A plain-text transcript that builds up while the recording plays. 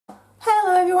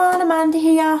everyone, Amanda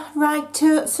here. Right,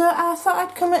 so I thought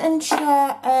I'd come and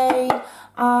share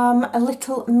a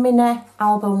little mini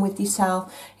album with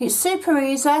yourself. It's super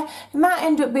easy. It might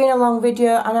end up being a long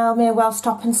video and I may well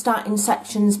stop and start in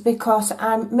sections because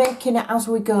I'm making it as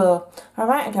we go.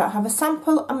 Alright, I don't have a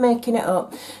sample, I'm making it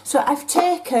up. So I've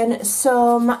taken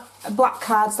some black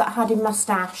cards that I had in my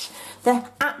stash. They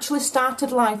actually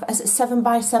started life as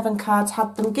 7x7 cards,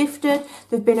 had them gifted,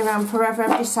 they've been around forever,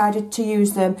 I've decided to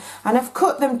use them. And I've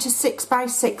cut them to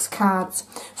 6x6 cards.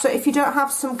 So if you don't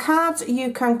have some cards,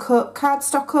 you can cut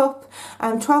cardstock up,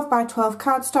 12x12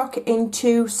 cardstock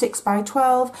into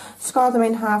 6x12, score them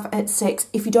in half at 6.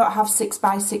 If you don't have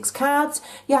 6x6 cards,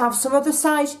 you have some other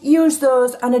size, use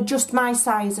those and adjust my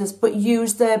sizes, but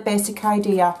use the basic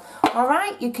idea.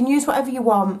 Alright, you can use whatever you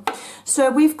want.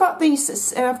 So we've got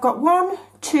these, I've got 1,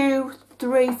 2,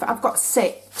 3, I've got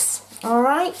 6.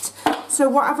 Alright, so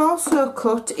what I've also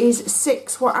cut is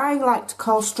 6 what I like to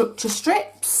call structure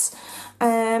strips.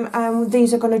 And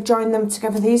these are going to join them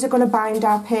together. These are going to bind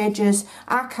our pages,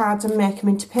 our cards, and make them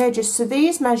into pages. So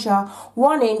these measure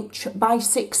 1 inch by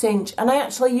 6 inch, and I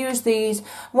actually use these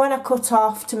when I cut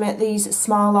off to make these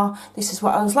smaller. This is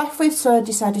what I was left with, so I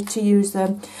decided to use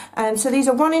them. So these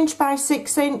are 1 inch by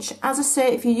 6 inch. As I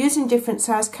say, if you're using different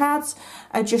size cards,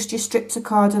 adjust your strips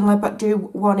accordingly, but do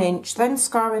 1 inch. Then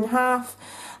score in half.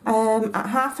 At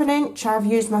half an inch, I've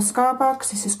used my score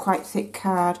box. This is quite thick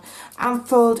card, and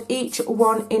fold each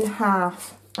one in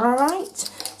half. Alright,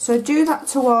 so do that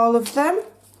to all of them.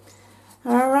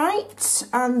 Alright,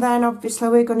 and then obviously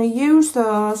we're going to use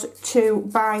those to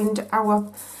bind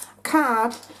our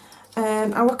cards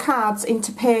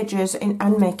into pages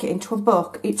and make it into a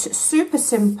book. It's super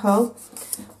simple,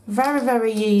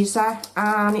 very easy,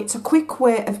 and it's a quick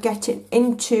way of getting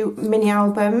into mini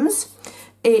albums.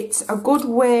 It's a good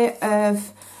way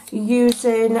of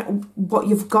using what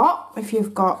you've got, if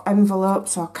you've got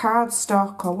envelopes or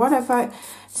cardstock or whatever.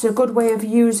 It's a good way of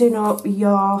using up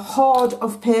your hoard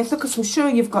of paper, because I'm sure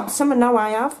you've got some, and now I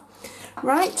have.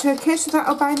 Right, okay, so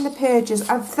that'll bind the pages.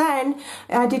 I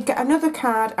did get another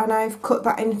card and I've cut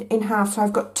that in half, so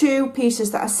I've got 2 pieces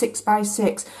that are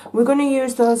 6x6. We're going to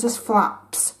use those as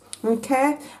flaps.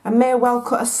 Okay, I may well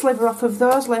cut a sliver off of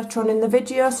those later on in the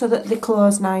video so that they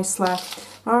close nicely.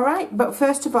 Alright, but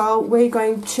first of all we're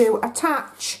going to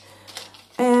attach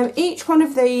each one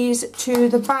of these to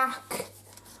the back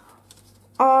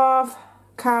of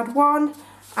card 1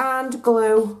 and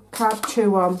glue card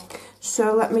 2 on.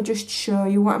 So let me just show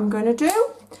you what I'm going to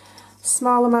do.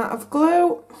 Small amount of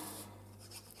glue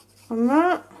on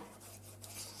that.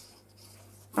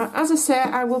 As I say,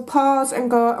 I will pause and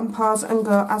go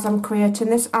as I'm creating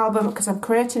this album, because I'm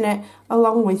creating it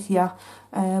along with you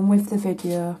with the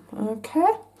video.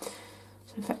 Okay,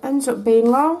 so if it ends up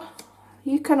being long,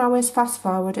 you can always fast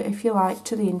forward it if you like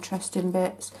to the interesting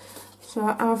bits.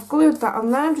 So I've glued that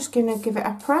on there. I'm just going to give it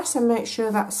a press and make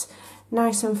sure that's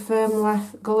nice and firmly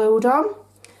glued on,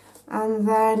 and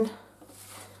then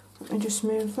let me just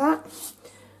move that.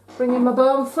 Bring in my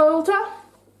bone folder.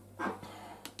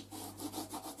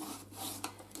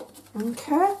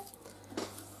 Okay,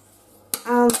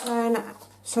 and then,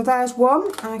 so there's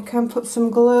one. I can put some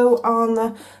glue on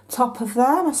the top of there.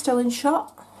 Am I still in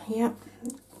shot? Yep.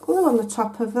 Glue on the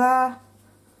top of there,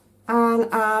 and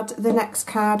add the next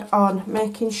card on,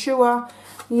 making sure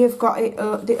you've got it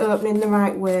the opening the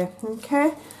right way.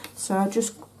 Okay, so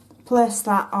just place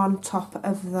that on top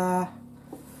of there.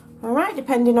 Alright,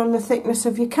 depending on the thickness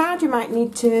of your card, you might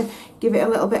need to give it a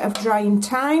little bit of drying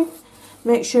time.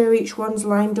 Make sure each one's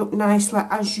lined up nicely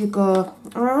as you go.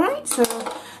 Alright, so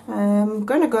I'm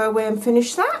going to go away and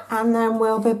finish that, and then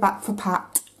we'll be back for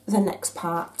the next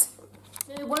part.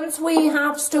 Once we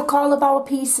have stuck all of our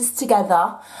pieces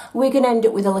together, we're going to end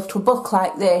up with a little book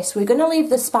like this. We're going to leave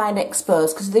the spine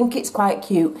exposed because I think it's quite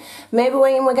cute. Maybe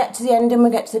when we get to the end and we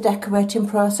get to the decorating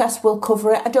process, we'll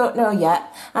cover it. I don't know yet.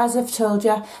 As I've told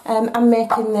you, I'm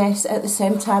making this at the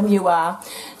same time you are.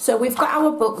 So we've got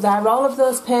our book there. All of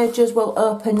those pages will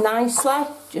open nicely.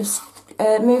 Just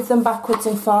move them backwards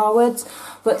and forwards.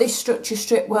 But this structure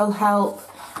strip will help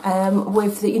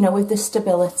with the, with the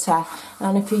stability,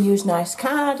 and if you use nice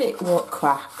card it won't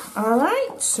crack.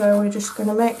 Alright, so we're just going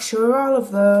to make sure all of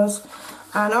those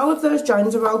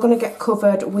joins are all going to get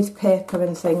covered with paper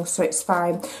and things, so it's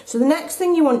fine. So the next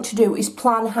thing you want to do is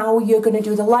plan how you're going to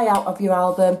do the layout of your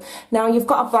album. Now you've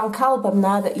got a blank album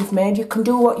there that you've made, you can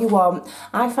do what you want.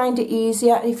 I find it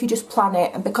easier if you just plan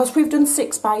it, and because we've done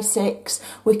 6x6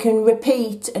 we can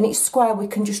repeat, and it's square, we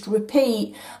can just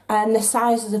repeat the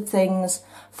sizes of things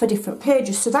for different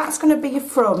pages. So that's going to be your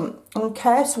front,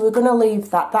 okay, so we're going to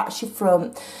leave that, that's your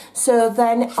front. So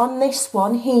then on this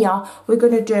one here, we're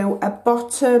going to do a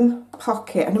bottom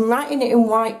pocket, and I'm writing it in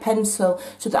white pencil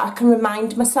so that I can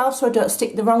remind myself so I don't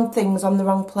stick the wrong things on the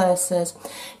wrong places.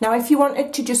 Now if you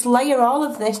wanted to just layer all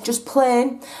of this just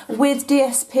plain with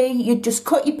DSP, you'd just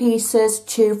cut your pieces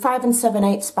to 5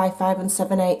 7/8 by 5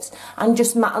 7/8 and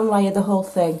just mat and layer the whole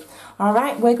thing.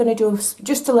 Alright, we're going to do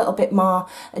just a little bit more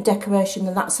decoration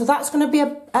than that. So that's going to be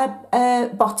a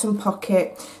bottom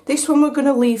pocket. This one we're going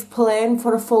to leave plain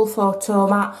for a full photo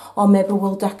mat, or maybe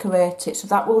we'll decorate it. So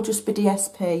that will just be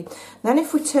DSP. Then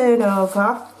if we turn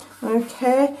over,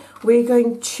 okay, we're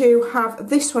going to have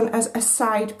this one as a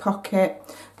side pocket.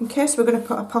 Okay, so we're going to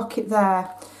put a pocket there.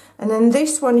 And then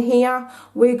this one here,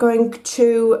 we're going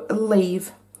to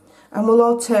leave. And we'll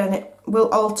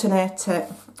alternate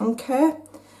it. Okay.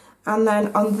 And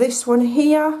then on this one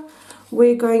here,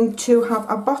 we're going to have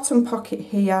a bottom pocket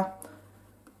here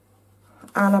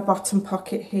and a bottom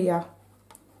pocket here.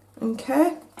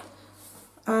 Okay,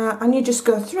 and you just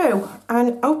go through,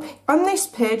 and up on this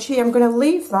page here I'm going to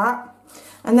leave that,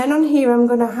 and then on here I'm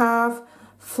going to have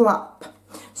flap.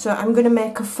 So I'm going to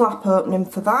make a flap opening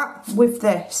for that with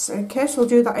this. Okay, so we'll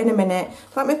do that in a minute.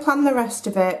 Let me plan the rest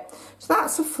of it. So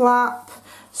that's a flap,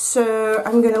 so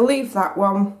I'm going to leave that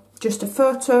one. Just a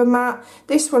photo mat.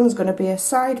 This one's going to be a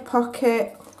side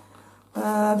pocket.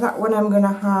 That one I'm going to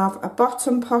have a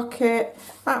bottom pocket.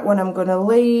 That one I'm going to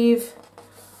leave.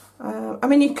 I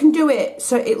mean, you can do it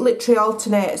so it literally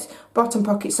alternates. Bottom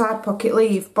pocket, side pocket,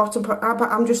 leave, bottom pocket.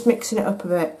 But I'm just mixing it up a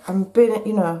bit. I'm being,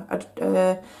 you know,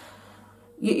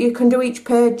 you can do each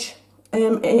page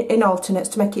in alternates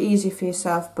to make it easy for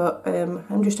yourself. But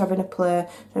I'm just having a play.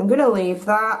 So I'm going to leave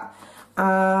that.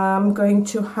 I'm going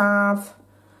to have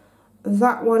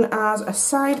that one as a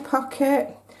side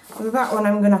pocket, and that one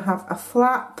I'm going to have a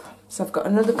flap. So I've got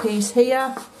another piece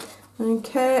here,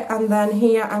 okay, and then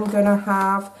here I'm going to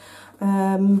have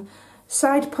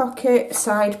side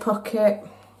pocket,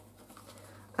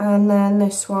 and then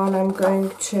this one I'm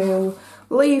going to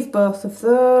leave both of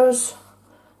those.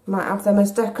 Might have them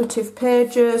as decorative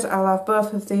pages. I'll have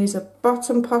both of these as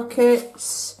bottom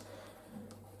pockets,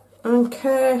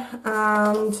 okay,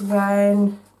 and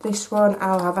then this one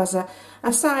I'll have as a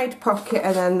side pocket,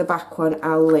 and then the back one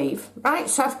I'll leave. Right,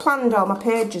 so I've planned all my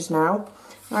pages now.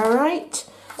 Alright,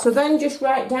 so then just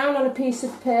write down on a piece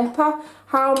of paper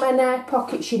how many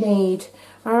pockets you need.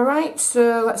 Alright,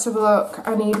 so let's have a look.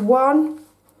 I need 1,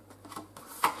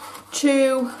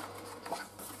 2,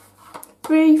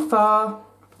 3, 4,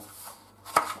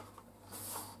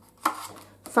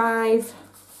 5,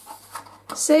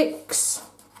 6,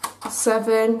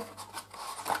 7,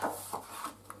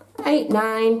 8,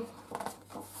 9,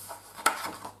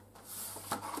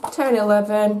 10,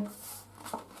 11,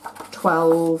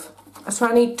 12. So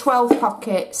I need 12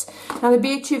 pockets. Now the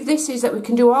beauty of this is that we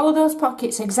can do all of those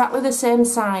pockets exactly the same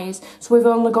size. So we've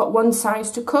only got one size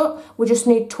to cut. We just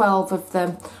need 12 of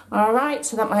them. Alright,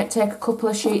 so that might take a couple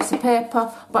of sheets of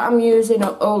paper, but I'm using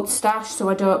an old stash, so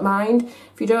I don't mind.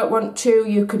 If you don't want to,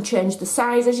 you can change the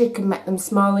sizes, you can make them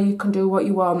smaller, you can do what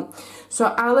you want.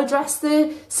 So I'll address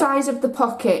the size of the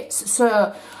pockets.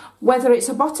 So whether it's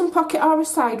a bottom pocket or a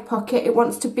side pocket, it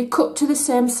wants to be cut to the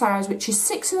same size, which is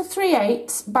 6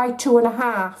 3/8 by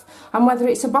 2.5. And whether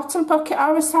it's a bottom pocket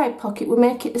or a side pocket, we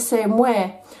make it the same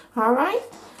way. Alright?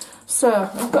 So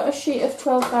I've got a sheet of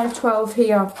 12 by 12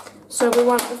 here. So we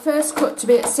want the first cut to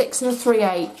be at 6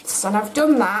 3/8. And I've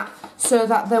done that so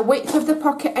that the width of the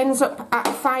pocket ends up at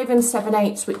 5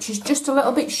 7/8, which is just a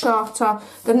little bit shorter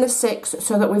than the 6,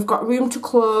 so that we've got room to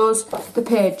close the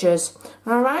pages.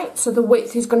 Alright, so the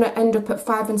width is going to end up at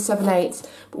 5 7/8.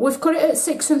 But we've cut it at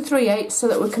 6 3/8 so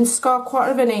that we can score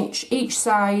 1/4 inch each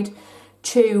side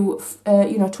to,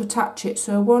 you know, to attach it.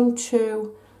 So 1,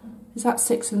 2, is that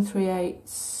 6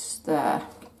 3/8? There.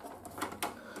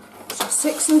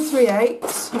 6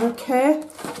 3/8, okay,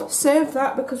 save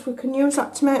that because we can use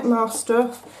that to make more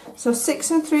stuff. So 6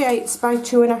 3/8 by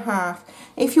 2.5.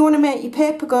 If you want to make your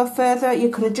paper go further, you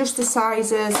can adjust the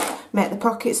sizes, make the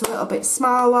pockets a little bit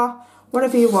smaller,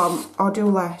 whatever you want, or do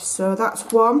less. So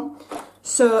that's 1.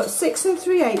 So 6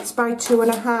 3/8 by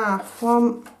 2.5.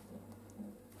 1,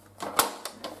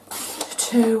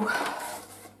 2,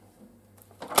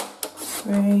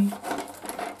 3.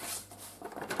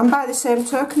 And by the same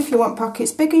token, if you want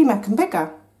pockets bigger, you make them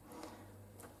bigger.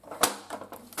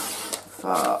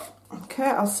 4.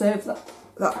 Okay, I'll save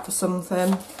that for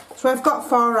something. So I've got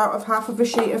 4 out of half of a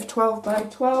sheet of 12 by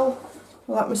 12.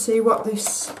 Let me see what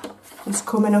this is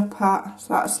coming up at.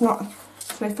 So that's not.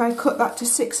 So if I cut that to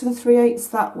 6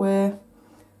 3/8 that way,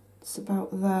 it's about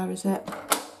there, is it?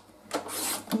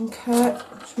 Okay,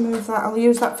 just move that. I'll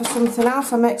use that for something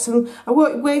else. I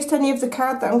won't waste any of the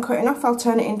card that I'm cutting off. I'll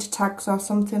turn it into tags or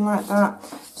something like that.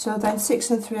 So then 6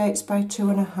 3/8 by 2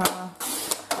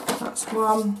 1/2. That's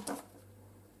one.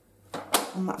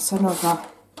 And that's another.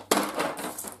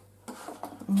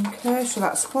 Okay, so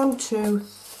that's 1, 2,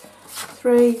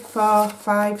 3, 4,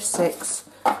 5, 6.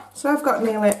 So I've got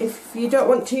nearly, if you don't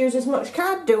want to use as much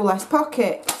card, do less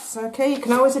pockets. Okay, you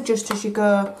can always adjust as you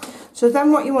go. So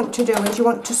then what you want to do is you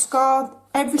want to score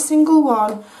every single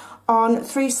one on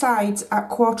 3 sides at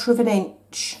 1/4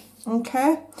 inch.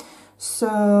 Okay,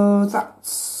 so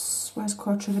that's, where's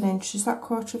 1/4 inch? Is that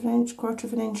 1/4 inch?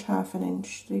 1/4 inch, 1/2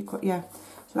 inch, 3/4, yeah.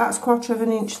 So that's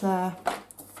 1/4 inch there.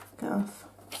 Get off.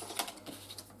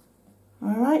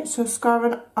 Alright, so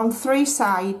scoring on 3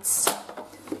 sides.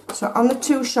 So on the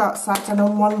 2 short sides and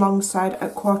on 1 long side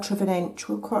at 1/4 inch.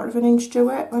 Will 1/4 inch do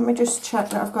it? Let me just check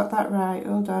that I've got that right.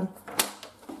 Hold on.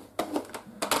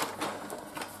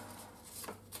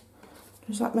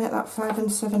 Does that make that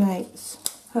 5 7/8?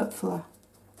 Hopefully.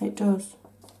 It does.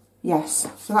 Yes,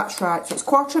 so that's right. So it's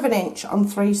 1/4 inch on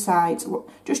 3 sides.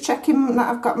 Just checking that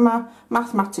I've got my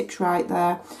mathematics right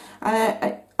there.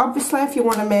 Obviously, if you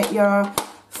want to make your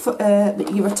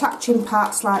attaching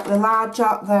part slightly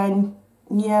larger, then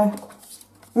yeah,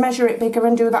 measure it bigger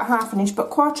and do that 1/2 inch. But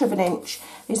 1/4 inch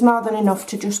is more than enough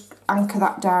to just anchor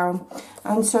that down.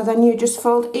 And so then you just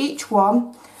fold each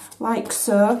one like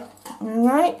so. All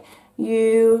right.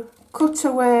 You cut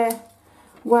away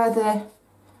where the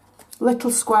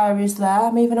little square is there.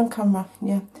 I'm even on camera,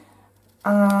 yeah.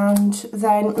 And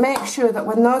then make sure that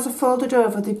when those are folded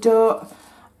over, they don't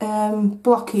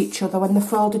block each other when they're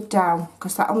folded down,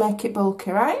 because that'll make it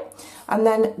bulky, right? And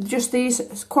then just these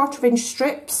 1/4 inch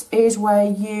strips is where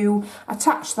you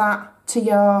attach that to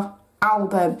your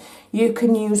album. You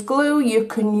can use glue, you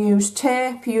can use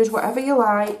tape, use whatever you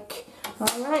like.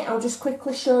 Alright, I'll just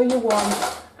quickly show you one.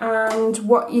 And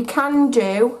what you can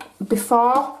do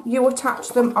before you attach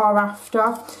them or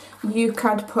after, you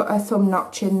can put a thumb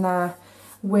notch in there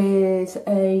with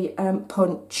a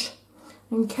punch.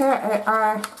 Okay,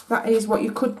 that is what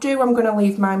you could do. I'm going to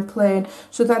leave mine plain.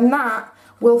 So then that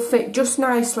will fit just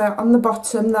nicely on the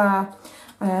bottom there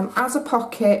as a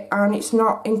pocket, and it's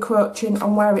not encroaching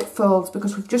on where it folds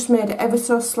because we've just made it ever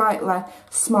so slightly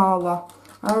smaller.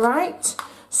 Alright,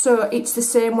 so it's the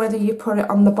same whether you put it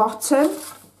on the bottom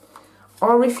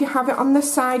or if you have it on the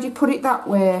side, you put it that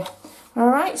way.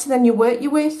 Alright, so then you work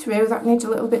your way through. That needs a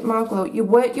little bit more glue. You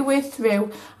work your way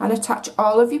through and attach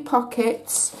all of your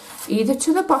pockets either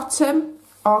to the bottom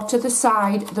or to the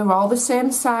side. They're all the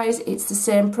same size. It's the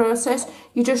same process.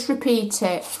 You just repeat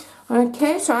it.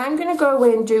 Okay, so I'm going to go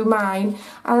away and do mine,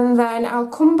 and then I'll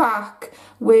come back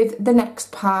with the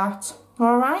next part.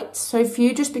 Alright, so if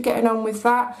you just be getting on with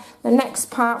that, the next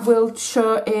part we'll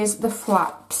show is the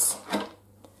flaps.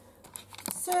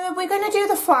 So we're going to do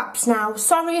the flaps now.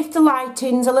 Sorry if the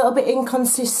lighting's a little bit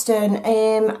inconsistent.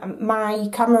 My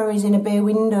camera is in a bay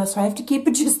window, so I have to keep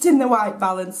adjusting the white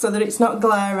balance so that it's not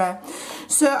glary.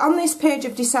 So on this page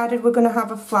I've decided we're going to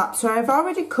have a flap. So I've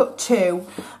already cut 2,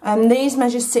 and these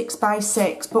measure 6 by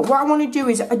 6. But what I want to do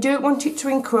is I don't want it to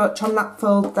encroach on that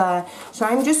fold there. So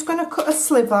I'm just going to cut a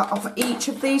sliver off each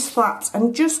of these flaps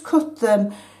and just cut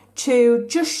them to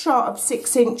just short of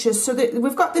 6 inches, so that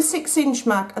we've got the 6 inch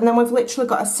mark, and then we've literally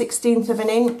got a 1/16 of an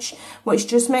inch, which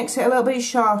just makes it a little bit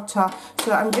shorter.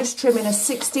 So I'm just trimming a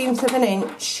 1/16 of an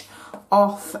inch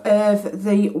off of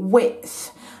the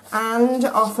width and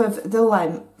off of the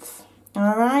length.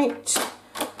 Alright,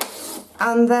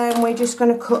 and then we're just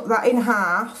going to cut that in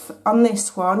half on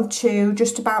this one to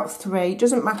just about 3. It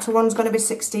doesn't matter, one's going to be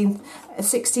a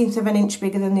 16th of an inch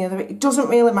bigger than the other. It doesn't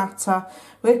really matter.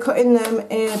 We're cutting them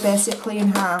basically in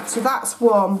half. So that's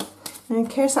one.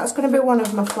 Okay, so that's going to be one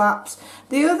of my flaps.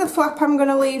 The other flap I'm going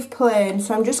to leave plain.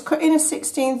 So I'm just cutting a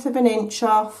 1/16 of an inch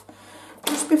off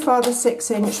just before the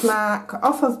 6 inch mark,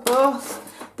 off of both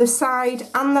the side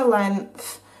and the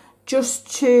length,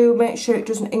 just to make sure it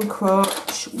doesn't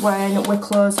encroach when we're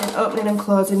opening and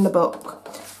closing the book.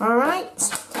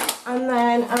 Alright, and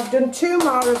then I've done 2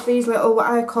 more of these little, what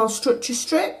I call structure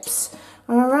strips.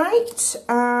 Alright,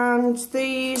 and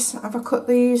these, have I cut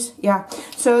these? Yeah,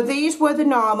 so these were the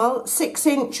normal 6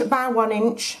 inch by 1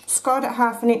 inch, scored at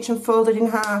 1/2 inch and folded in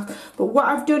half. But what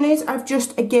I've done is I've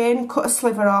just again cut a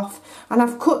sliver off, and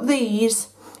I've cut these,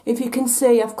 if you can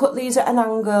see, I've cut these at an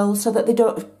angle so that they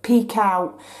don't peek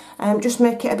out. Just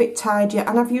make it a bit tidier,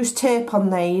 and I've used tape on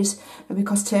these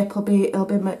because tape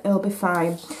it'll be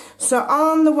fine. So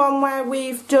on the one where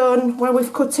we've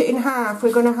cut it in half,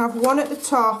 we're going to have one at the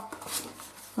top.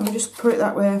 Let me just put it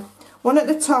that way. One at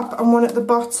the top and one at the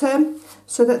bottom.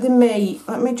 so that they meet.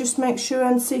 Let me just make sure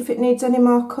and see if it needs any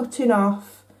more cutting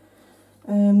off.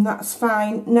 That's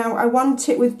fine. Now I want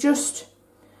it with just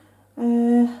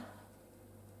a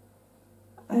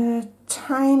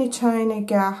tiny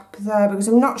gap there, because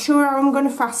I'm not sure how I'm going to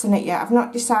fasten it yet. I've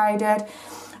not decided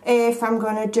if I'm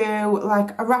going to do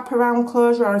like a wraparound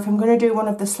closure or if I'm going to do one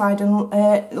of the sliding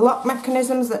lock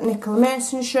mechanisms that Nicola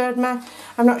Mason showed me.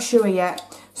 I'm not sure yet.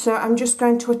 So I'm just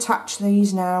going to attach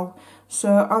these now.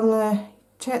 So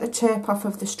take the tape off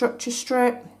of the structure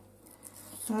strip.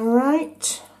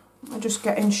 Alright, I'll just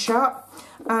get in shot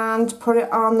and put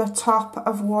it on the top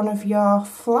of one of your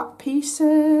flat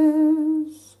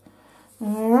pieces.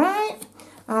 Alright,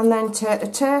 and then take the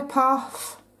tape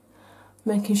off,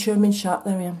 making sure I'm in shot.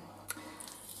 There we are.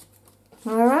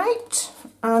 Alright,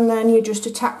 and then you're just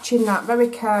attaching that very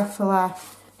carefully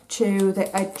to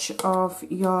the edge of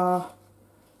your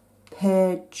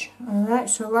page. Alright,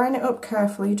 so line it up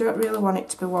carefully. You don't really want it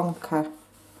to be wonky.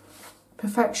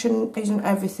 Perfection isn't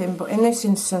everything, but in this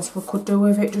instance we could do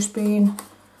with it just being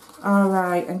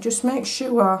alright, and just make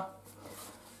sure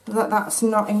that that's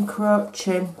not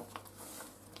encroaching,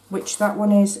 which that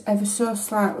one is ever so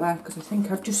slightly, because I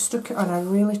think I've just stuck it on a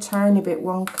really tiny bit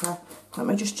wonky. Let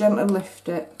me just gently lift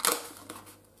it.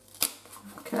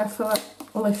 Carefully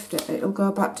lift it, it'll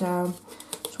go back down.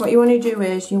 So what you want to do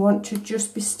is you want to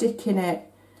just be sticking it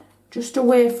just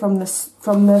away from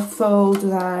the fold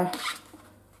there,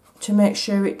 to make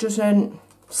sure it doesn't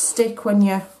stick when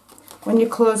you're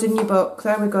closing your book.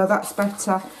 There we go, that's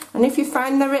better. And if you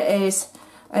find that it is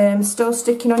still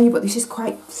sticking on your book, this is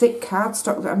quite thick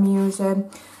cardstock that I'm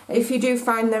using. If you do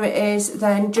find that it is,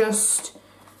 then just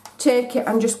take it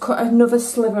and just cut another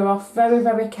sliver off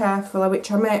very carefully,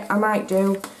 which I might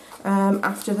do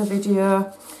after the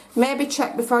video. Maybe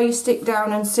check before you stick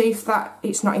down and see if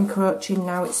it's not encroaching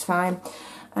now. It's fine.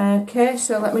 Okay,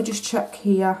 so let me just check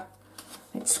here.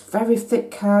 It's very thick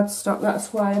cardstock,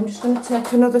 that's why. I'm just going to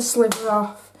take another sliver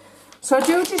off. So I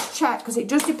do just check, because it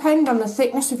does depend on the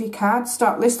thickness of your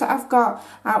cardstock. This that I've got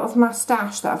out of my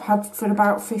stash that I've had for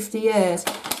about 50 years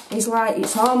is like,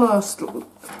 it's almost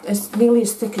nearly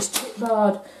as thick as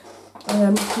chipboard.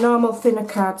 Normal thinner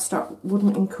cardstock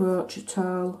wouldn't encroach at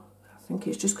all. I think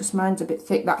it's just because mine's a bit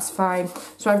thick, that's fine.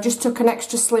 So I've just took an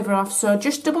extra sliver off, so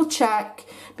just double check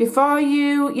before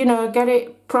you get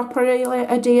it properly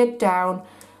adhered down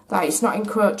that it's not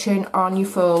encroaching on your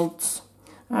folds.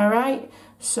 Alright,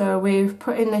 so we've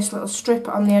put in this little strip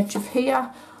on the edge of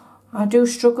here. I do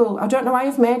struggle. I don't know why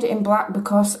I've made it in black,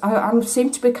 because I seem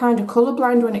to be kind of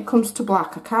colourblind when it comes to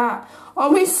black. I can't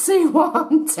always see what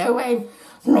I'm doing.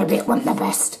 Maybe it wasn't the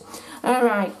best.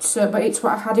 Alright, so but it's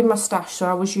what I had in my stash, so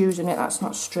I was using it. That's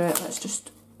not straight. Let's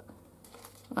just...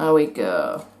 There we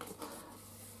go.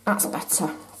 That's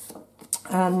better.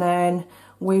 And then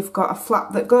we've got a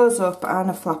flap that goes up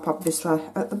and a flap obviously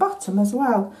at the bottom as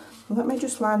well. Let me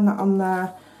just line that on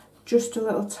there, just a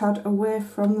little tad away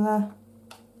from the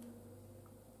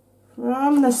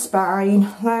spine.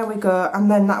 There we go, and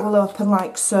then that will open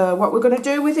like so. What we're going to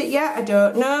do with it yet, I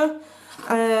don't know.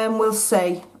 We'll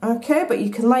see. Okay, but you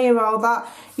can layer all that.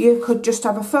 You could just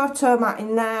have a photo mat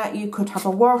in there, you could have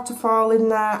a waterfall in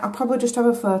there. I'll probably just have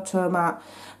a photo mat,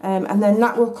 and then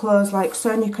that will close like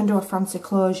so, and you can do a fancy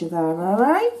closure there.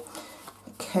 Alright,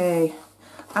 okay.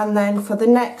 And then for the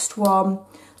next one,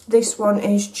 this one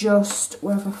is just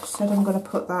where I've said I'm going to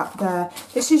put that there.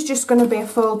 This is just going to be a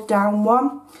fold down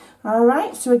one.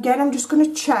 Alright, so again I'm just going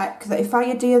to check that if I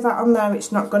adhere that on there,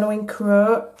 it's not going to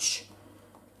encroach.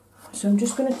 So I'm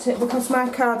just going to take, because my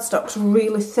cardstock's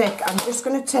really thick, I'm just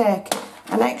going to take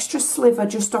an extra sliver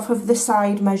just off of the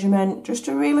side measurement, just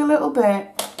a really little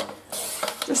bit,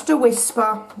 just a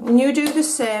whisper, and you do the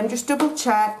same, just double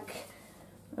check.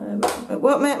 It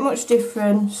won't make much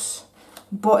difference,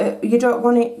 but you don't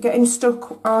want it getting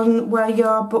stuck on where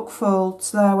your book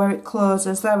folds, there where it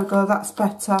closes. There we go, that's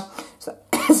better.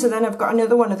 So then I've got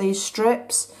another one of these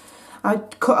strips. I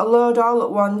cut a load all at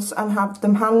once and have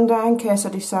them handy in case I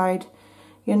decide,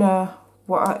 what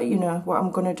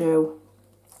I'm going to do.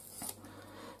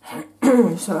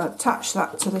 So I attach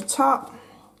that to the top,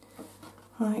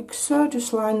 like so.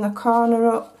 Just line the corner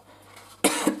up,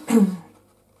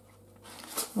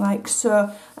 like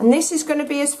so. And this is going to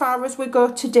be as far as we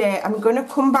go today. I'm going to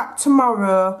come back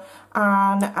tomorrow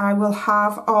and I will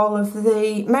have all of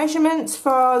the measurements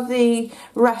for the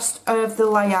rest of the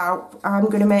layout. I'm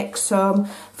going to make some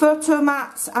photo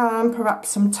mats and perhaps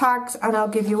some tags, and I'll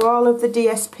give you all of the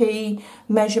DSP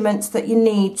measurements that you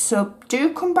need. So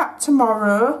do come back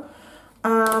tomorrow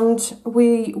and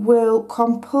we will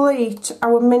complete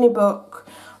our mini book.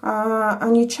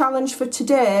 And your challenge for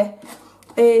today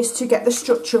is to get the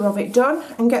structure of it done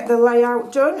and get the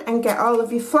layout done and get all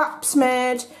of your flaps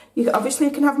made. Obviously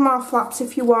you can have more flaps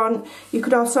if you want. You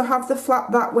could also have the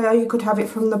flap that way, or you could have it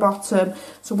from the bottom.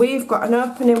 So we've got an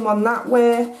opening one that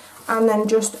way and then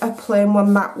just a plain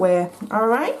one that way.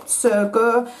 Alright, so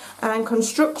go and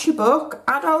construct your book,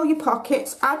 add all your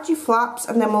pockets, add your flaps,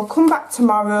 and then we'll come back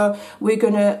tomorrow. We're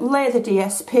going to lay the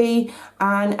DSP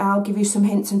and I'll give you some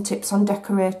hints and tips on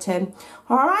decorating.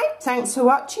 Alright, thanks for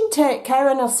watching, take care,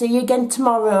 and I'll see you again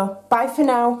tomorrow. Bye for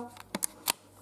now.